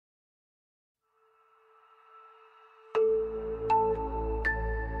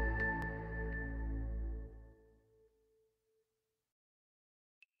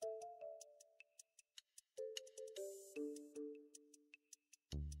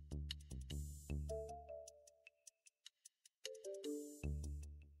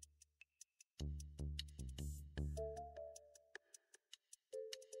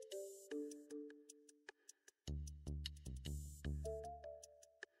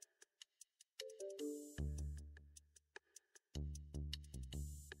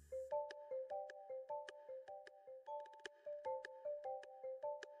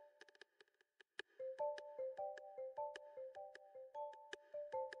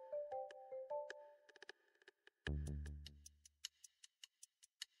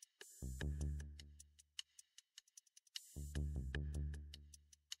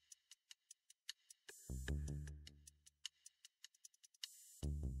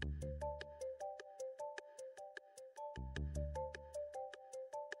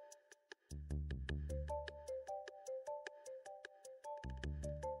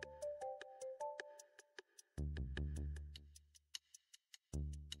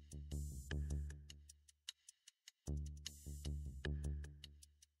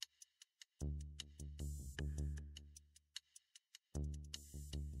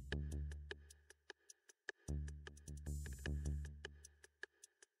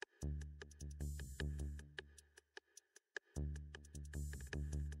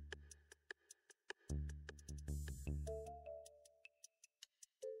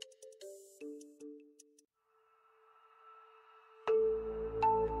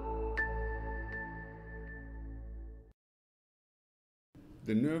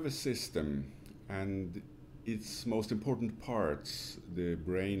The nervous system and its most important parts, the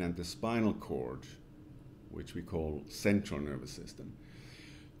brain and the spinal cord, which we call central nervous system,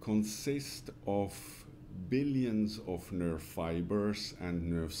 consist of billions of nerve fibers and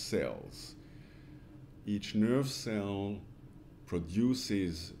nerve cells. Each nerve cell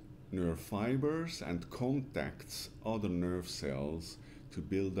produces nerve fibers and contacts other nerve cells to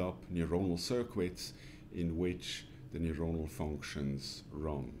build up neuronal circuits in which the neuronal functions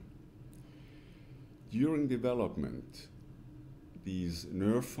run. During development, these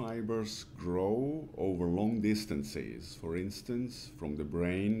nerve fibers grow over long distances, for instance, from the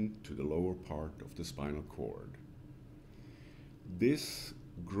brain to the lower part of the spinal cord. This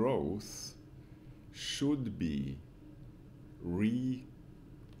growth should be reenacted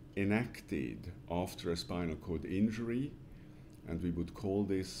after a spinal cord injury, and we would call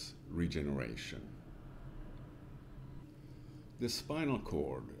this regeneration. The spinal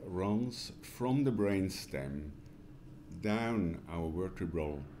cord runs from the brainstem down our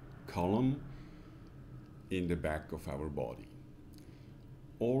vertebral column in the back of our body.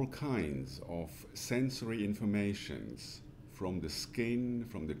 All kinds of sensory informations from the skin,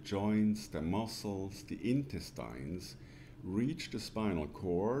 from the joints, the muscles, the intestines reach the spinal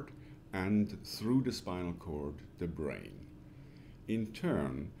cord and through the spinal cord, the brain. In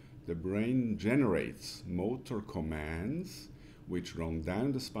turn, the brain generates motor commands which run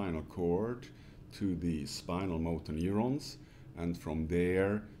down the spinal cord to the spinal motor neurons, and from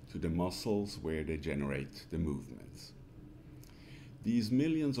there to the muscles where they generate the movements. These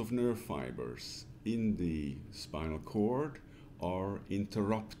millions of nerve fibers in the spinal cord are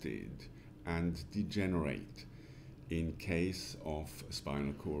interrupted and degenerate in case of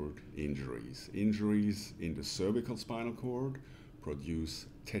spinal cord injuries. Injuries in the cervical spinal cord produce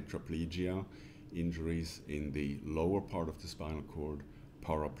tetraplegia. Injuries in the lower part of the spinal cord,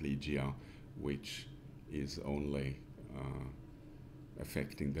 paraplegia, which is only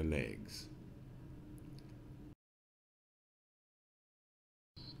affecting the legs.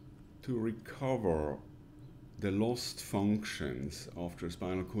 To recover the lost functions after a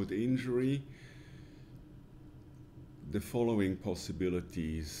spinal cord injury, the following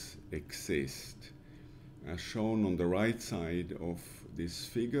possibilities exist. As shown on the right side of this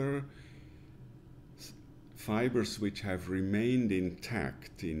figure, fibers which have remained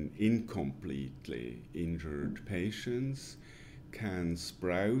intact in incompletely injured patients can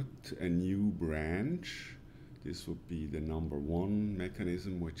sprout a new branch. This would be the number 1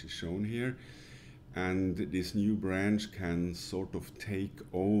 mechanism which is shown here. And this new branch can sort of take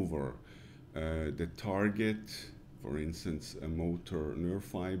over the target, for instance, a motor nerve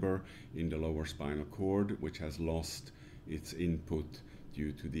fiber in the lower spinal cord which has lost its input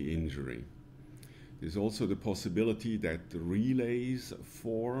due to the injury. There's also the possibility that the relays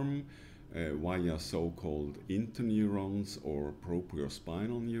form via so-called interneurons or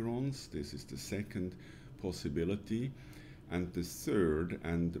propriospinal neurons. This is the second possibility. And the third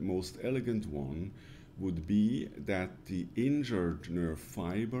and most elegant one would be that the injured nerve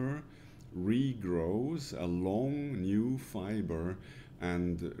fiber regrows a long new fiber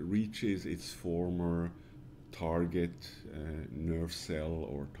and reaches its former target nerve cell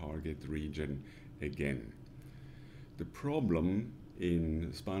or target region again. The problem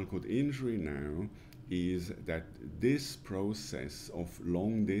in spinal cord injury now is that this process of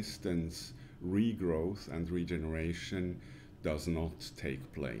long distance regrowth and regeneration does not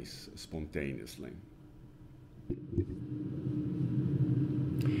take place spontaneously.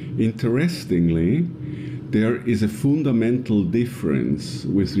 Interestingly, there is a fundamental difference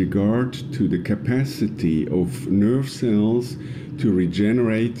with regard to the capacity of nerve cells to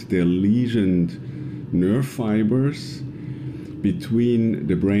regenerate their lesioned nerve fibers between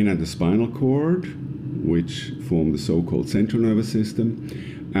the brain and the spinal cord, which form the so-called central nervous system,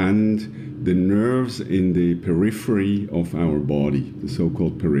 and the nerves in the periphery of our body, the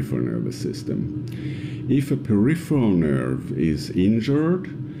so-called peripheral nervous system. If a peripheral nerve is injured,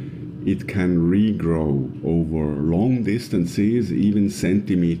 it can regrow over long distances, even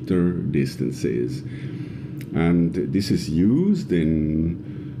centimeter distances. And this is used in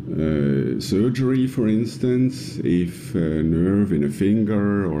surgery, for instance. If a nerve in a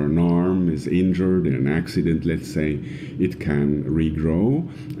finger or an arm is injured in an accident, let's say, it can regrow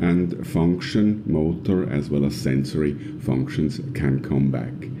and function, motor as well as sensory functions can come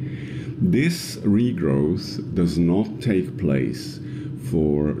back. This regrowth does not take place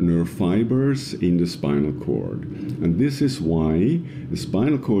for nerve fibers in the spinal cord. And this is why a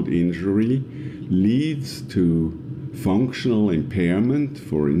spinal cord injury leads to functional impairment,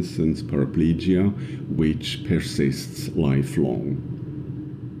 for instance paraplegia, which persists lifelong.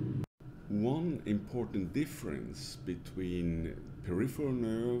 One important difference between peripheral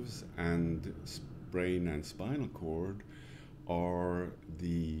nerves and brain and spinal cord are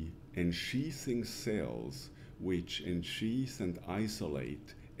the ensheathing cells which ensheath and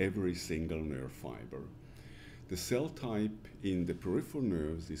isolate every single nerve fiber. The cell type in the peripheral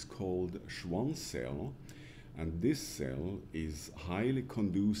nerves is called Schwann cell, and this cell is highly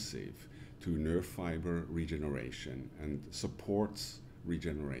conducive to nerve fiber regeneration and supports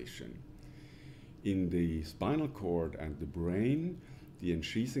regeneration. In the spinal cord and the brain, the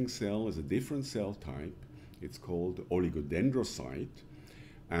ensheathing cell is a different cell type. It's called oligodendrocyte,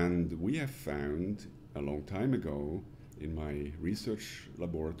 and we have found a long time ago in my research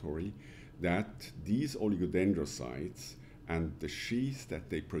laboratory that these oligodendrocytes and the sheath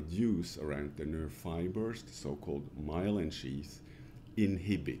that they produce around the nerve fibers, the so-called myelin sheath,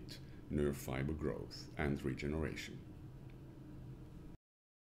 inhibit nerve fiber growth and regeneration.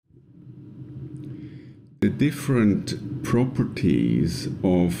 The different properties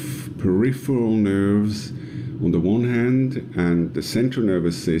of peripheral nerves on the one hand and the central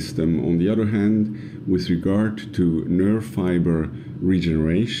nervous system on the other hand with regard to nerve fiber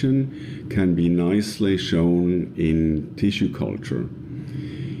regeneration can be nicely shown in tissue culture.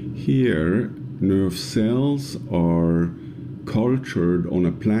 Here, nerve cells are cultured on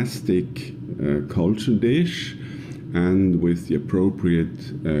a plastic culture dish and with the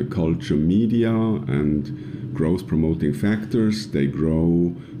appropriate culture media and growth promoting factors, they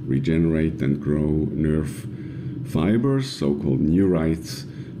grow, regenerate and grow nerve fibers, so-called neurites,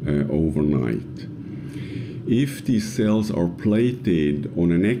 overnight. If these cells are plated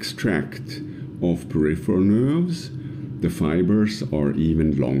on an extract of peripheral nerves, the fibers are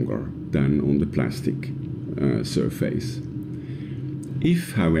even longer than on the plastic surface.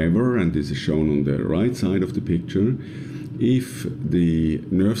 If, however, and this is shown on the right side of the picture, if the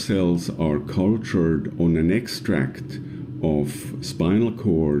nerve cells are cultured on an extract of spinal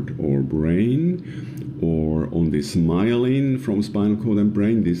cord or brain, or on this myelin from spinal cord and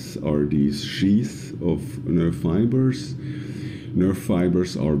brain, these are these sheaths of nerve fibers. Nerve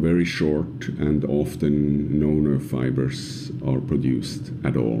fibers are very short and often no nerve fibers are produced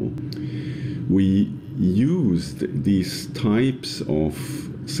at all. We used these types of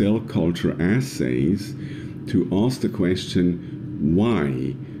cell culture assays to ask the question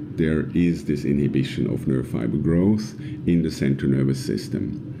why there is this inhibition of nerve fiber growth in the central nervous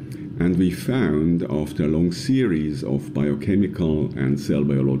system. And we found, after a long series of biochemical and cell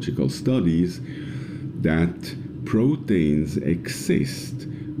biological studies, that proteins exist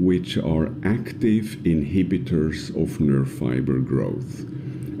which are active inhibitors of nerve fiber growth.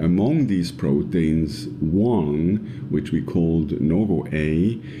 Among these proteins, one, which we called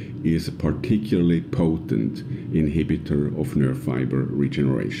NOGO-A, is a particularly potent inhibitor of nerve fiber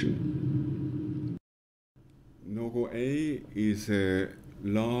regeneration. NOGO-A is a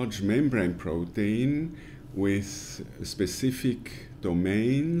large membrane protein with specific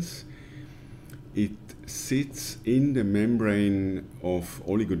domains. It sits in the membrane of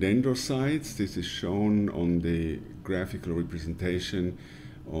oligodendrocytes. This is shown on the graphical representation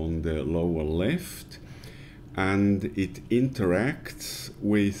on the lower left, and it interacts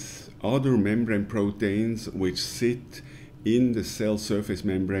with other membrane proteins which sit in the cell surface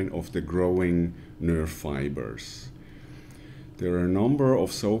membrane of the growing nerve fibers. There are a number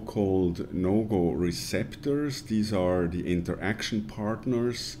of so-called NOGO receptors. These are the interaction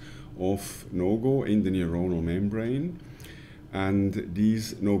partners of NOGO in the neuronal membrane, and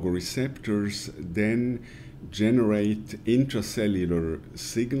these NOGO receptors then generate intracellular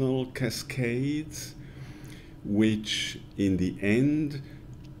signal cascades which in the end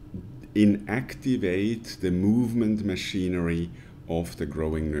inactivate the movement machinery of the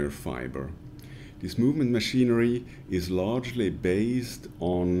growing nerve fiber. This movement machinery is largely based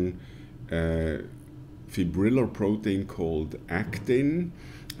on a fibrillar protein called actin,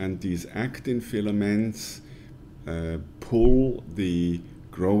 and these actin filaments pull the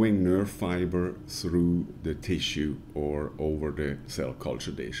growing nerve fiber through the tissue or over the cell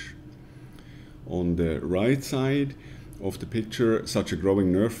culture dish. On the right side of the picture, such a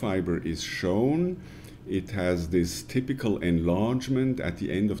growing nerve fiber is shown. It has this typical enlargement at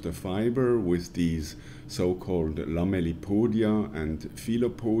the end of the fiber with these so-called lamellipodia and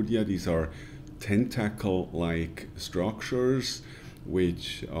filopodia. These are tentacle-like structures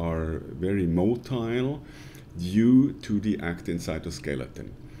which are very motile due to the actin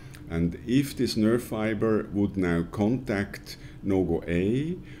cytoskeleton. And if this nerve fiber would now contact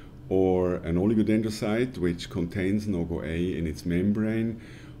NOGO-A or an oligodendrocyte which contains NOGO-A in its membrane,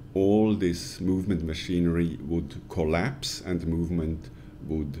 all this movement machinery would collapse and movement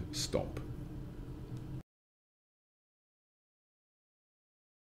would stop.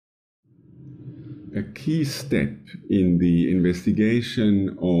 A key step in the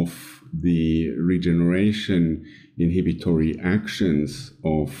investigation of the regeneration inhibitory actions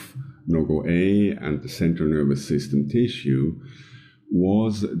of NOGO-A and the central nervous system tissue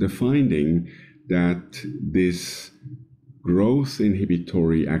was the finding that this growth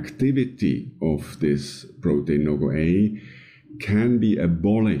inhibitory activity of this protein NOGO-A can be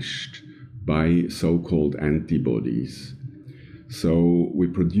abolished by so-called antibodies. So we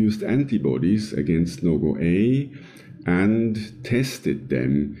produced antibodies against NOGO-A and tested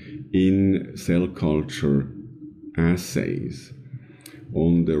them in cell culture assays.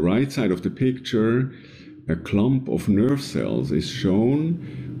 On the right side of the picture, a clump of nerve cells is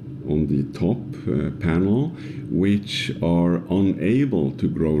shown on the top panel, which are unable to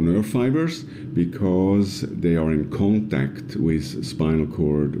grow nerve fibers because they are in contact with spinal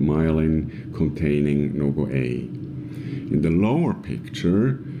cord myelin containing NOGO-A. In the lower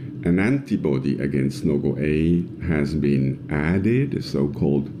picture, an antibody against NOGO-A has been added, a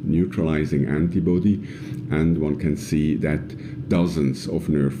so-called neutralizing antibody, and one can see that dozens of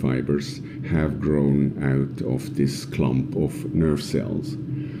nerve fibers have grown out of this clump of nerve cells.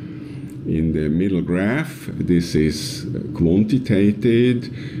 In the middle graph, this is quantitated,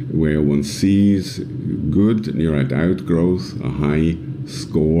 where one sees good neurite outgrowth, a high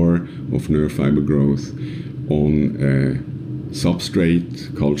score of nerve fiber growth on a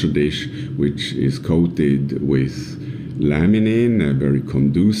substrate culture dish, which is coated with laminin, a very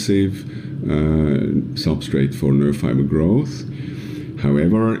conducive substrate for nerve fiber growth.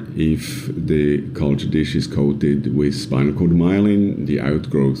 However, if the culture dish is coated with spinal cord myelin, the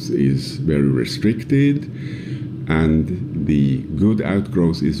outgrowth is very restricted, and the good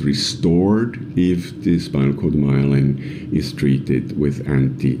outgrowth is restored if the spinal cord myelin is treated with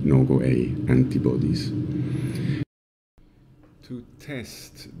anti-NOGO-A antibodies. To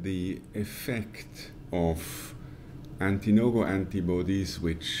test the effect of anti-NOGO antibodies,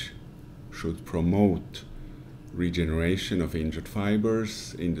 which should promote regeneration of injured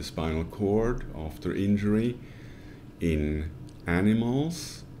fibers in the spinal cord after injury in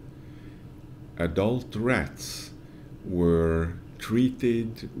animals, adult rats were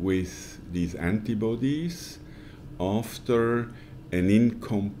treated with these antibodies after an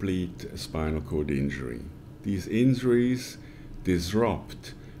incomplete spinal cord injury. These injuries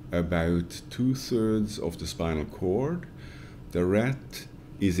disrupt about 2/3 of the spinal cord. The rat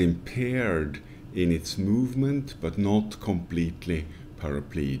is impaired in its movement, but not completely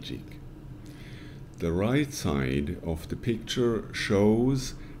paraplegic. The right side of the picture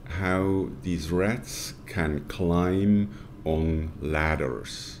shows how these rats can climb on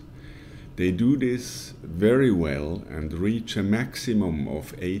ladders. They do this very well and reach a maximum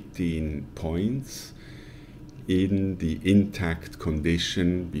of 18 points in the intact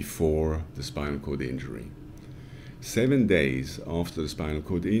condition before the spinal cord injury. 7 days after the spinal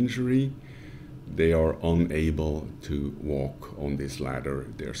cord injury, they are unable to walk on this ladder.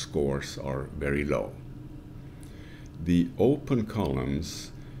 Their scores are very low. The open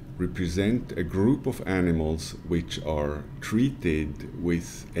columns represent a group of animals which are treated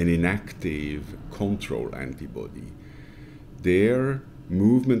with an inactive control antibody. Their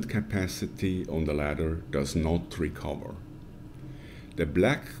movement capacity on the ladder does not recover. The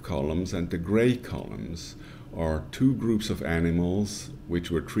black columns and the gray columns are two groups of animals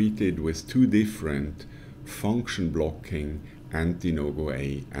which were treated with two different function-blocking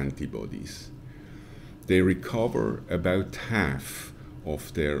anti-NOGO-A antibodies. They recover about half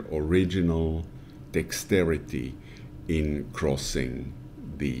of their original dexterity in crossing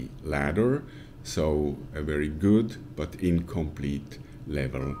the ladder, so a very good but incomplete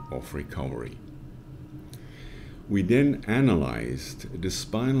level of recovery. We then analyzed the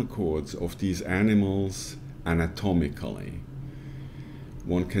spinal cords of these animals anatomically.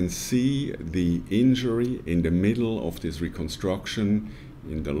 One can see the injury in the middle of this reconstruction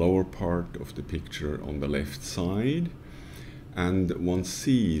in the lower part of the picture on the left side, and one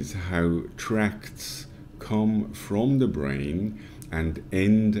sees how tracts come from the brain and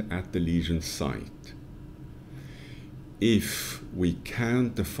end at the lesion site. If we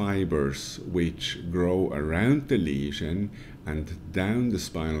count the fibers which grow around the lesion and down the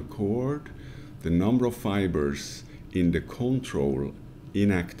spinal cord, the number of fibers in the control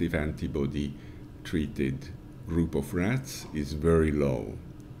inactive antibody treated group of rats is very low.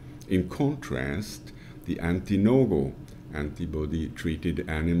 In contrast, the anti-NOGO antibody treated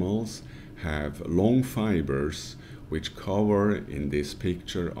animals have long fibers which cover in this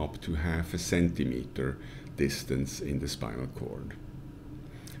picture up to 0.5 centimeter distance in the spinal cord.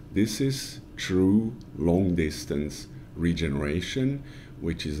 This is true long distance regeneration,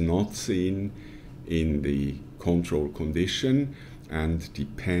 which is not seen in the control condition and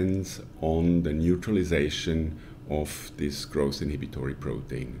depends on the neutralization of this growth inhibitory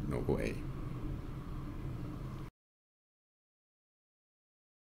protein, NOGO-A.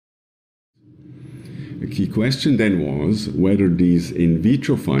 A key question then was whether these in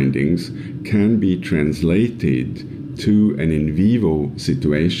vitro findings can be translated to an in vivo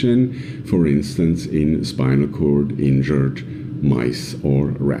situation, for instance in spinal cord injured mice or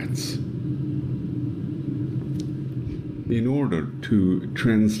rats. In order to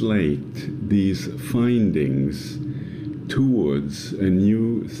translate these findings towards a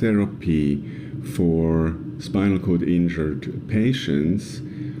new therapy for spinal cord injured patients,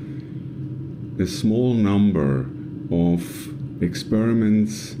 a small number of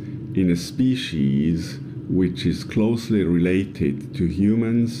experiments in a species which is closely related to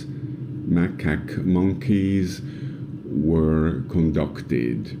humans, macaque monkeys, were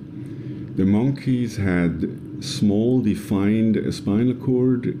conducted. The monkeys had small defined spinal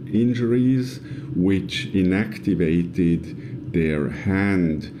cord injuries which inactivated their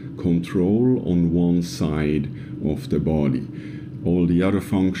hand control on one side of the body. All the other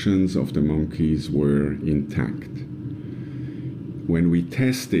functions of the monkeys were intact. When we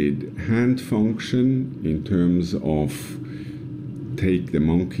tested hand function in terms of the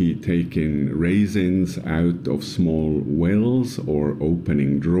monkey taking raisins out of small wells or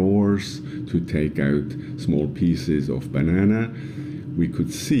opening drawers to take out small pieces of banana, we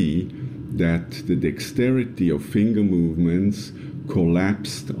could see that the dexterity of finger movements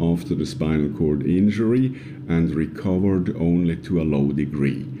collapsed after the spinal cord injury and recovered only to a low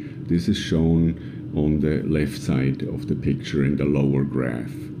degree. This is shown on the left side of the picture in the lower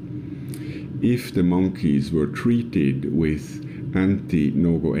graph. If the monkeys were treated with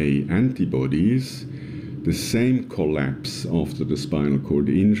anti-NOGO-A antibodies, the same collapse after the spinal cord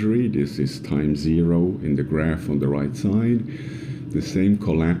injury, this is time 0 in the graph on the right side, the same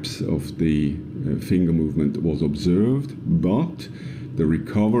collapse of the finger movement was observed, but the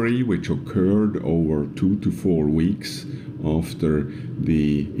recovery, which occurred over 2 to 4 weeks after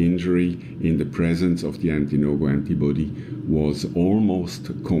the injury in the presence of the anti-NOGO antibody, was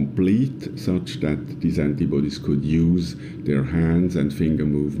almost complete, such that these antibodies could use their hands and finger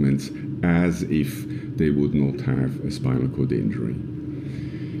movements as if they would not have a spinal cord injury.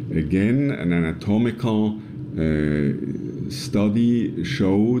 Again, an anatomical study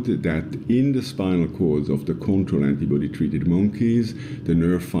showed that in the spinal cords of the control antibody treated monkeys, the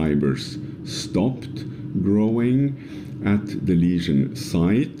nerve fibers stopped growing at the lesion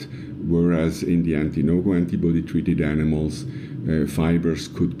site, whereas in the anti-NOGO antibody treated animals, fibers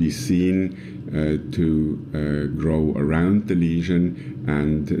could be seen to grow around the lesion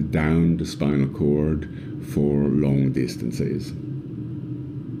and down the spinal cord for long distances.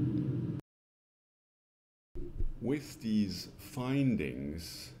 With these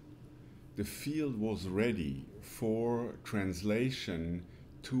findings, the field was ready for translation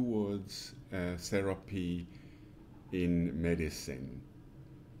towards therapy in medicine.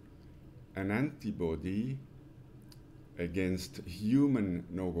 An antibody against human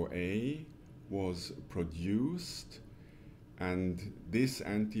NOGO-A was produced, and this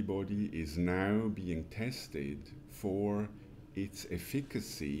antibody is now being tested for its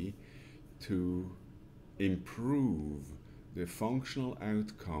efficacy to improve the functional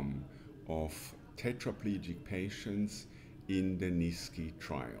outcome of tetraplegic patients in the NISCI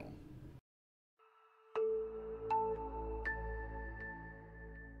trial.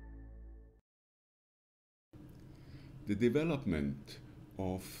 The development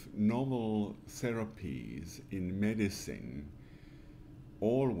of novel therapies in medicine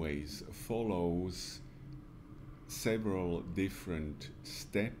always follows several different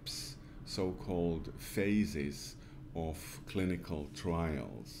steps, so-called phases of clinical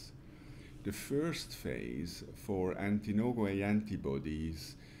trials. The first phase for anti-NOGO-A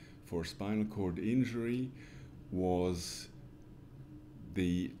antibodies for spinal cord injury was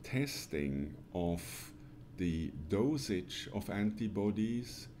the testing of the dosage of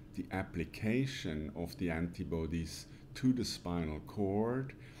antibodies, the application of the antibodies to the spinal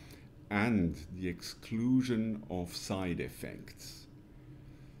cord, and the exclusion of side effects.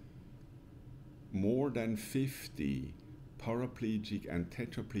 More than 50 paraplegic and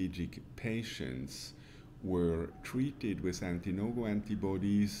tetraplegic patients were treated with anti-NOGO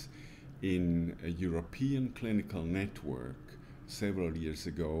antibodies in a European clinical network several years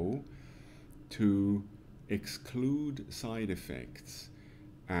ago to exclude side effects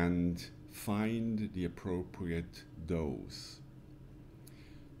and find the appropriate dose.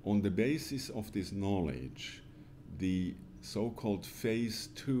 On the basis of this knowledge, the so-called phase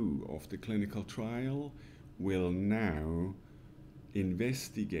II of the clinical trial will now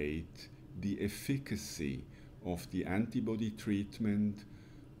investigate the efficacy of the antibody treatment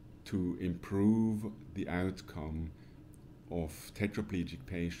to improve the outcome of tetraplegic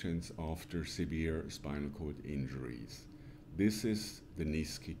patients after severe spinal cord injuries. This is the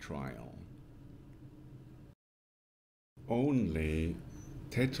NISCI trial. Only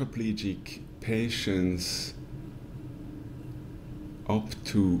tetraplegic patients up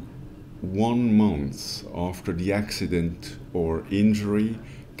to 1 month after the accident or injury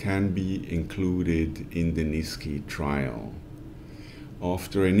can be included in the NISCI trial.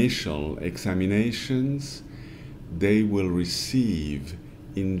 After initial examinations, they will receive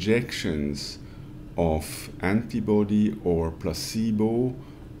injections of antibody or placebo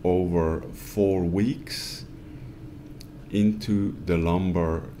over 4 weeks into the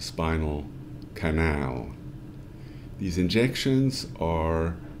lumbar spinal canal. These injections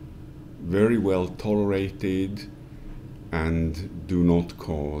are very well tolerated and do not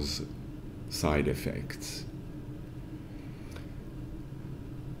cause side effects.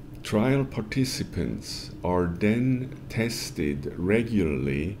 Trial participants are then tested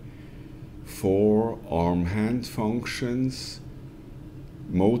regularly for arm-hand functions,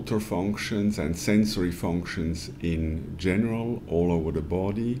 motor functions and sensory functions in general all over the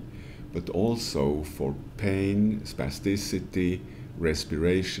body, but also for pain, spasticity,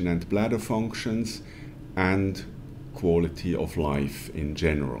 respiration and bladder functions, and quality of life in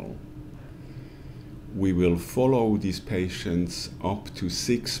general. We will follow these patients up to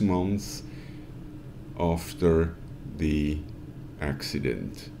 6 months after the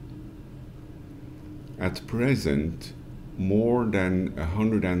accident. At present, more than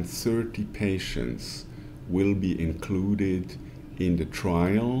 130 patients will be included in the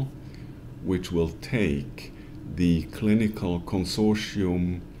trial, which will take the clinical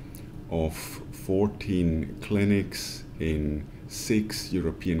consortium of 14 clinics in 6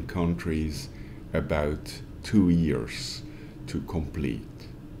 European countries about 2 years to complete.